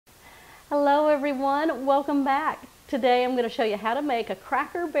Hello everyone, welcome back. Today I'm going to show you how to make a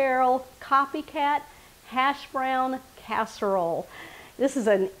Cracker Barrel Copycat hash brown casserole. This is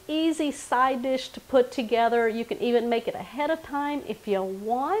an easy side dish to put together. You can even make it ahead of time if you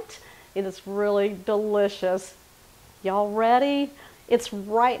want. It is really delicious. Y'all ready? It's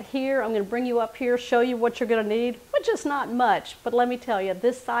right here. I'm going to bring you up here, show you what you're going to need, which is not much, but let me tell you,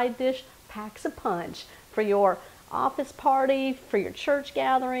 this side dish packs a punch for your office party, for your church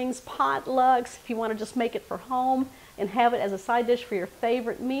gatherings, potlucks, if you want to just make it for home and have it as a side dish for your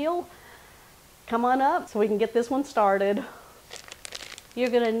favorite meal. Come on up so we can get this one started. You're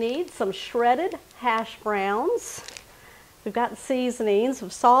going to need some shredded hash browns. We've got seasonings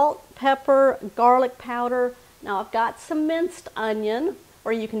of salt, pepper, garlic powder. Now I've got some minced onion,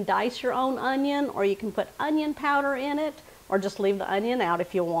 or you can dice your own onion, or you can put onion powder in it, or just leave the onion out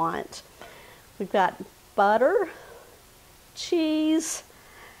if you want. We've got butter, cheese,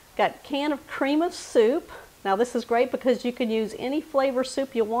 got a can of cream of soup. Now this is great because you can use any flavor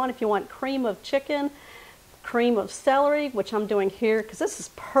soup you want. If you want cream of chicken, cream of celery, which I'm doing here because this is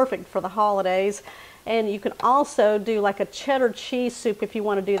perfect for the holidays. And you can also do like a cheddar cheese soup if you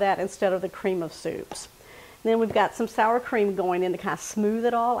want to do that instead of the cream of soups. And then we've got some sour cream going in to kind of smooth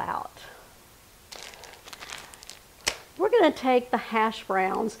it all out. We're going to take the hash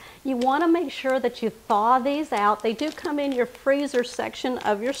browns. You want to make sure that you thaw these out. They do come in your freezer section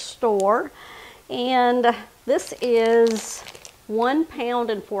of your store. And this is 1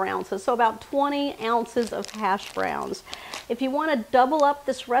 pound and 4 ounces, so about 20 ounces of hash browns. If you want to double up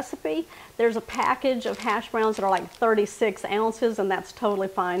this recipe, there's a package of hash browns that are like 36 ounces, and that's totally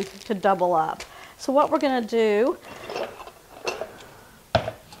fine to double up. So what we're going to do,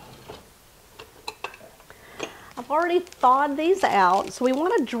 I've already thawed these out, so we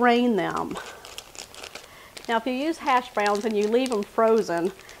want to drain them. Now if you use hash browns and you leave them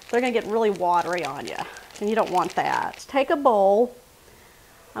frozen, they're going to get really watery on you, and you don't want that. Take a bowl.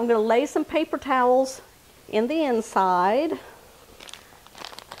 I'm going to lay some paper towels in the inside.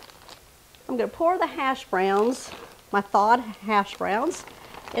 I'm going to pour the hash browns, my thawed hash browns,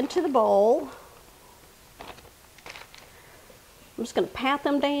 into the bowl. I'm just going to pat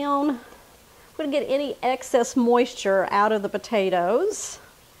them down. I'm going to get any excess moisture out of the potatoes.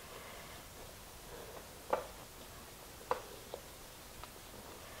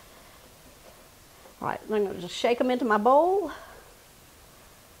 All right, I'm going to just shake them into my bowl.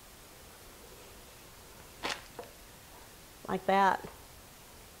 Like that.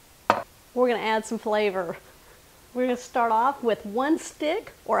 We're going to add some flavor. We're going to start off with 1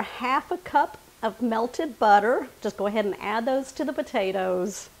 stick or 1/2 cup of melted butter. Just go ahead and add those to the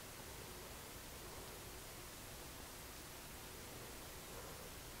potatoes.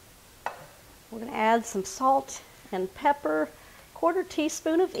 We're going to add some salt and pepper, 1/4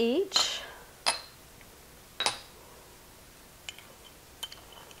 teaspoon of each.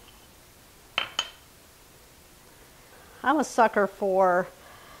 I'm a sucker for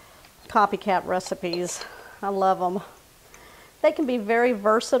copycat recipes. I love them. They can be very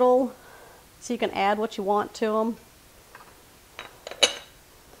versatile, so you can add what you want to them.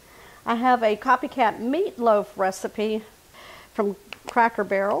 I have a copycat meatloaf recipe from Cracker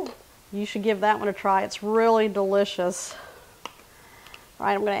Barrel. You should give that one a try. It's really delicious. All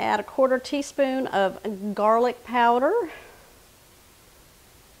right, I'm going to add 1/4 teaspoon of garlic powder.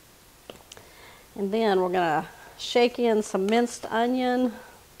 And then we're going to shake in some minced onion.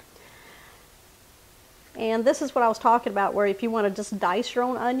 And this is what I was talking about, where if you want to just dice your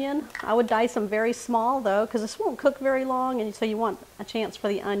own onion, I would dice them very small though, because this won't cook very long, and so you want a chance for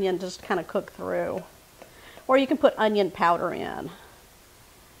the onion to just kind of cook through. Or you can put onion powder in.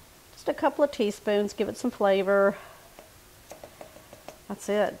 Just a couple of teaspoons, give it some flavor. That's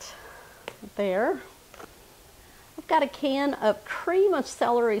it. Right there. I've got a can of cream of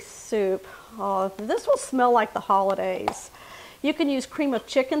celery soup. Oh, this will smell like the holidays. You can use cream of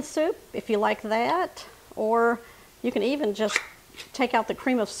chicken soup if you like that, or you can even just take out the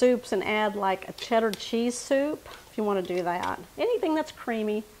cream of soups and add like a cheddar cheese soup if you want to do that. Anything that's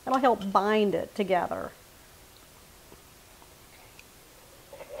creamy, that'll help bind it together.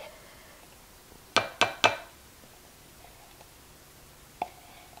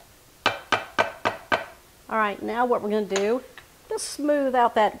 All right, now what we're going to do to smooth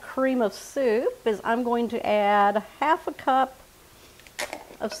out that cream of soup is I'm going to add 1/2 cup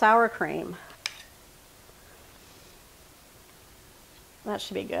of sour cream. That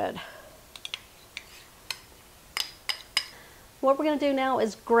should be good. What we're going to do now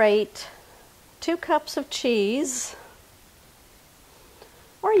is grate 2 cups of cheese,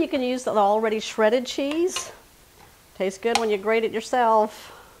 or you can use the already shredded cheese. Tastes good when you grate it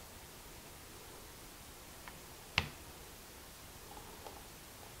yourself.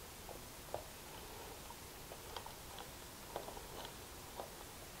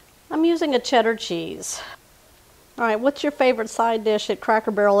 I'm using a cheddar cheese. All right, what's your favorite side dish at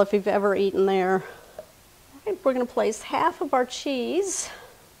Cracker Barrel if you've ever eaten there? All right, we're going to place half of our cheese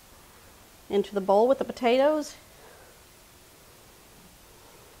into the bowl with the potatoes.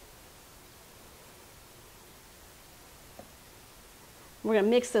 We're going to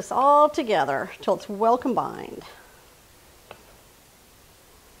mix this all together till it's well combined.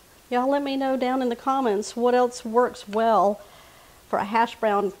 Y'all let me know down in the comments what else works well for a hash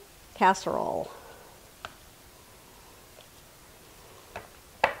brown casserole.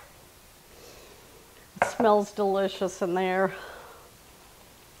 It smells delicious in there.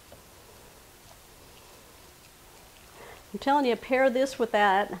 I'm telling you, pair this with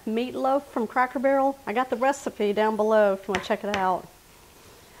that meatloaf from Cracker Barrel. I got the recipe down below if you want to check it out.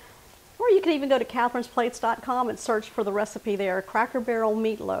 Or you can even go to catherinesplates.com and search for the recipe there, Cracker Barrel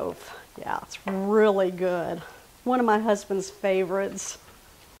meatloaf. Yeah, it's really good. One of my husband's favorites.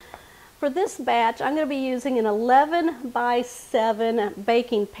 For this batch, I'm going to be using an 11 by 7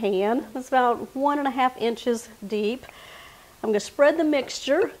 baking pan. It's about 1.5 inches deep. I'm going to spread the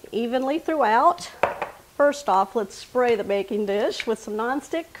mixture evenly throughout. First off, let's spray the baking dish with some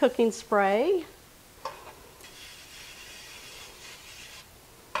nonstick cooking spray.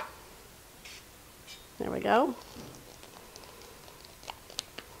 There we go.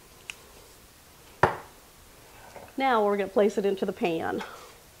 Now we're going to place it into the pan.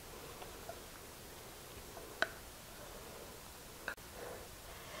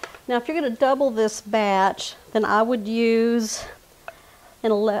 Now if you're going to double this batch, then I would use a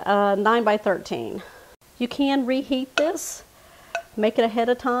 9 by 13. You can reheat this, make it ahead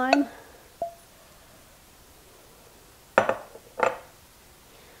of time. All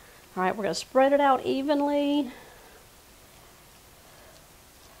right, we're going to spread it out evenly.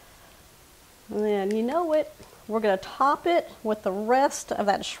 And then, you know what? We're going to top it with the rest of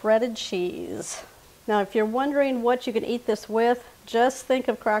that shredded cheese. Now, if you're wondering what you can eat this with, just think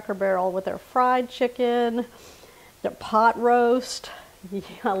of Cracker Barrel with their fried chicken, their pot roast. Yeah,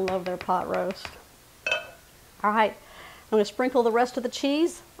 I love their pot roast. All right, I'm going to sprinkle the rest of the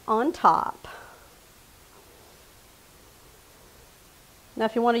cheese on top. Now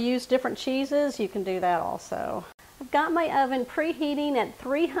if you want to use different cheeses, you can do that also. I've got my oven preheating at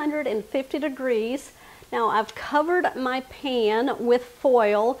 350 degrees. Now I've covered my pan with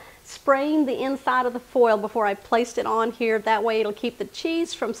foil, spraying the inside of the foil before I placed it on here. That way it'll keep the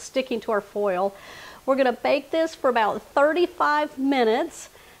cheese from sticking to our foil. We're going to bake this for about 35 minutes.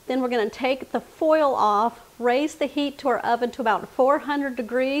 Then we're going to take the foil off, raise the heat to our oven to about 400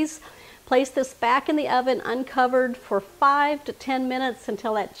 degrees. Place this back in the oven uncovered for 5 to 10 minutes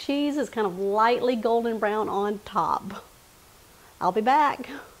until that cheese is kind of lightly golden brown on top. I'll be back.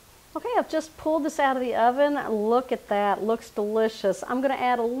 Okay, I've just pulled this out of the oven. Look at that, looks delicious. I'm going to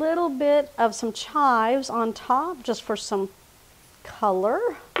add a little bit of some chives on top just for some color.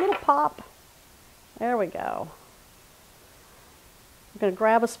 A little pop. There we go. I'm going to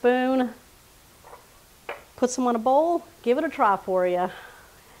grab a spoon, put some on a bowl, give it a try for you.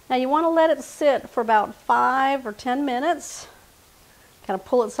 Now you want to let it sit for about 5 or 10 minutes, kind of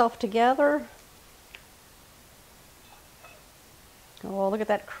pull itself together. Oh, look at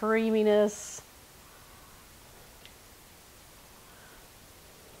that creaminess.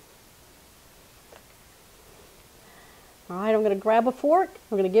 All right, I'm going to grab a fork.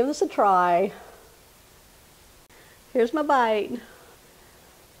 I'm going to give this a try. Here's my bite.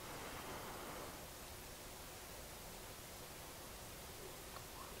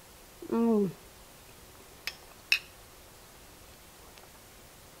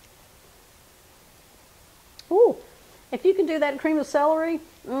 Ooh, if you can do that cream of celery,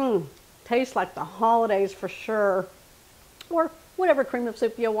 tastes like the holidays for sure. Or whatever cream of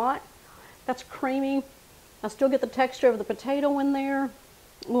soup you want. That's creamy. I still get the texture of the potato in there.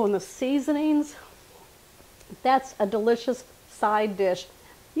 Ooh, and the seasonings. That's a delicious side dish.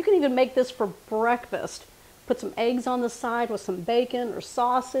 You can even make this for breakfast. Put some eggs on the side with some bacon or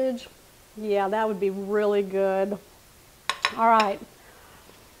sausage. Yeah, that would be really good. All right.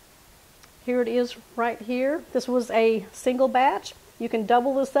 Here it is right here. This was a single batch. You can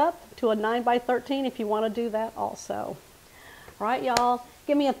double this up to a 9 by 13 if you want to do that also. All right, y'all.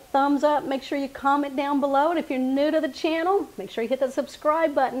 Give me a thumbs up. Make sure you comment down below. And if you're new to the channel, make sure you hit that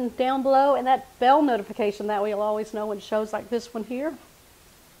subscribe button down below and that bell notification. That way you'll always know when shows like this one here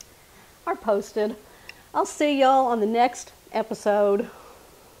are posted. I'll see y'all on the next episode.